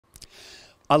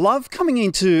I love coming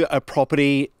into a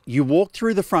property, you walk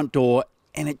through the front door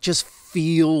and it just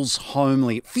feels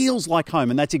homely. It feels like home,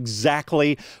 and that's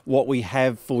exactly what we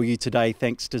have for you today,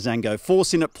 thanks to Zango. 4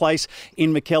 Sinnett Place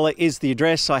in MCKELLAR is the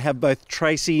address. I have both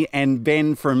Tracy and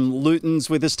Ben from Luton's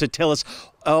with us to tell us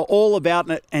all about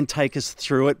it and take us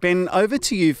through it. Ben, over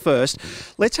to you first.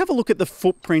 Let's have a look at the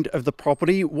footprint of the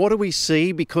property. What do we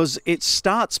see? Because it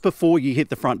starts before you hit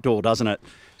the front door, doesn't it?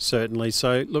 Certainly.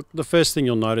 So look, the first thing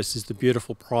you'll notice is the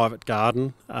beautiful private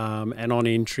garden, and on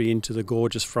entry into the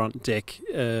gorgeous front deck,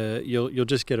 you'll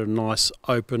just get a nice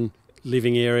open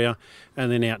living area,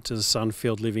 and then out to the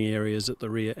sun-filled living areas at the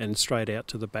rear and straight out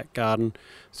to the back garden.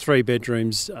 3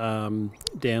 bedrooms down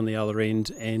the other end,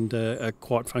 and a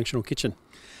quite functional kitchen.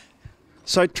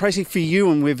 So Tracy, for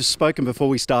you, and we've spoken before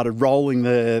we started rolling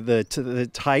the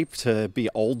tape to be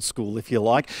old school, if you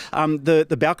like,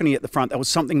 the balcony at the front, that was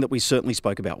something that we certainly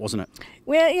spoke about, wasn't it?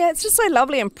 Well, yeah, it's just so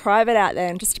lovely and private out there,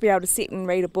 and just to be able to sit and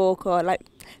read a book, or like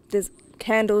there's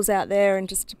candles out there, and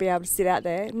just to be able to sit out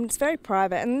there, and it's very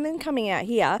private. And then coming out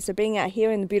here, so being out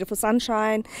here in the beautiful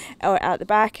sunshine, or out the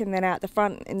back, and then out the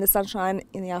front in the sunshine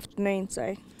in the afternoon,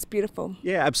 so it's beautiful.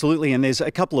 Yeah, absolutely. And there's a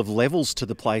couple of levels to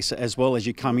the place as well as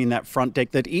you come in that front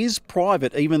deck that is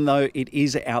private, even though it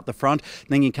is out the front.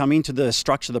 Then you come into the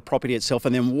structure of the property itself,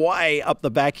 and then way up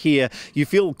the back here, you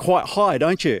feel quite high,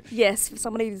 don't you? Yes, for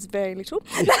somebody who's very little.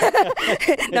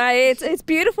 No, it's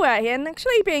beautiful out here, and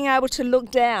actually being able to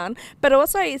look down, but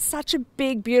also it's such a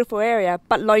big, beautiful area,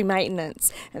 but low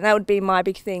maintenance. And that would be my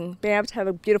big thing, being able to have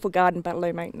a beautiful garden, but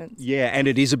low maintenance. Yeah, and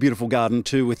it is a beautiful garden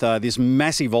too, with this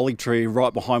massive olive tree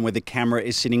right behind where the camera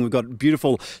is sitting. We've got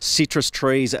beautiful citrus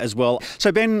trees as well.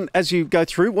 So Ben, as you go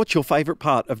through, what's your favourite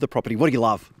part of the property? What do you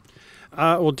love?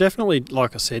 Well, definitely,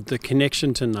 like I said, the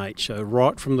connection to nature,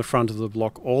 right from the front of the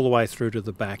block all the way through to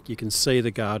the back. You can see the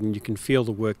garden, you can feel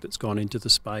the work that's gone into the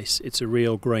space. It's a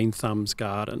real green thumbs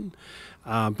garden.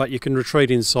 But you can retreat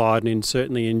inside and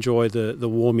certainly enjoy the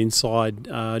warm inside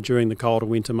during the colder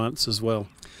winter months as well.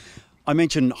 I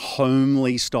mentioned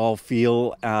homely style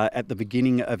feel at the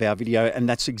beginning of our video, and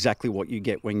that's exactly what you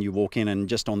get when you walk in. And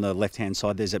just on the left-hand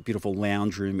side, there's that beautiful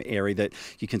lounge room area that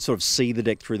you can sort of see the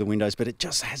deck through the windows, but it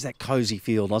just has that cosy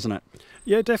feel, doesn't it?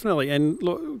 Yeah, definitely. And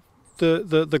look,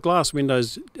 the glass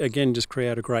windows, again, just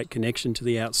create a great connection to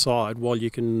the outside while you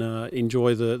can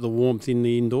enjoy the warmth in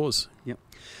the indoors. Yep.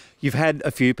 You've had a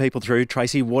few people through.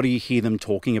 Tracy, what do you hear them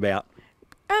talking about?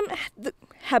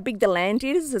 How big the land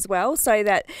is as well, so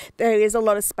that there is a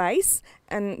lot of space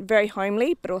and very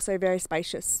homely, but also very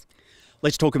spacious.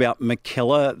 Let's talk about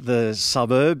MCKELLAR, the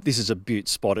suburb. This is a beaut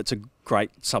spot. It's a great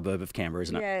suburb of Canberra,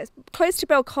 isn't it? Yeah, it's close to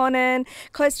Belconnen,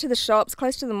 close to the shops,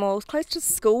 close to the malls, close to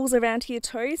schools around here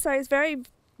too. So it's very,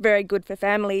 very good for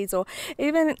families, or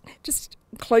even just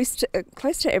close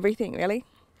to everything, really.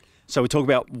 So we talk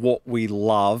about what we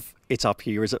love. It's up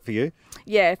here, is it for you?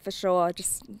 Yeah, for sure.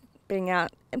 Just being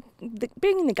out,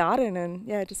 being in the garden, and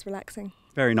yeah, just relaxing.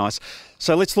 Very nice.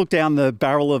 So let's look down the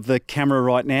barrel of the camera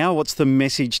right now. What's the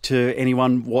message to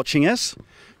anyone watching us?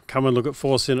 Come and look at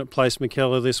 4 Sinnett Place,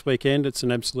 MCKELLAR this weekend. It's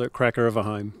an absolute cracker of a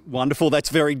home. Wonderful. That's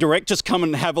very direct. Just come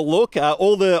and have a look.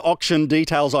 All the auction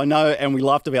details I know, and we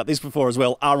laughed about this before as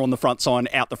well, are on the front sign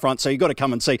out the front. So you've got to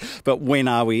come and see. But when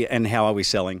are we and how are we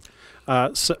selling?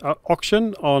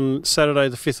 Auction on Saturday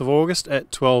the 5th of August at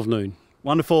 12 noon.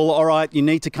 Wonderful. All right, you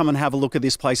need to come and have a look at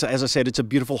this place. As I said, it's a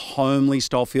beautiful homely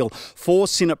style feel. 4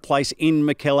 Sinnett Place in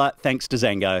MCKELLAR, thanks to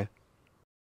Zango.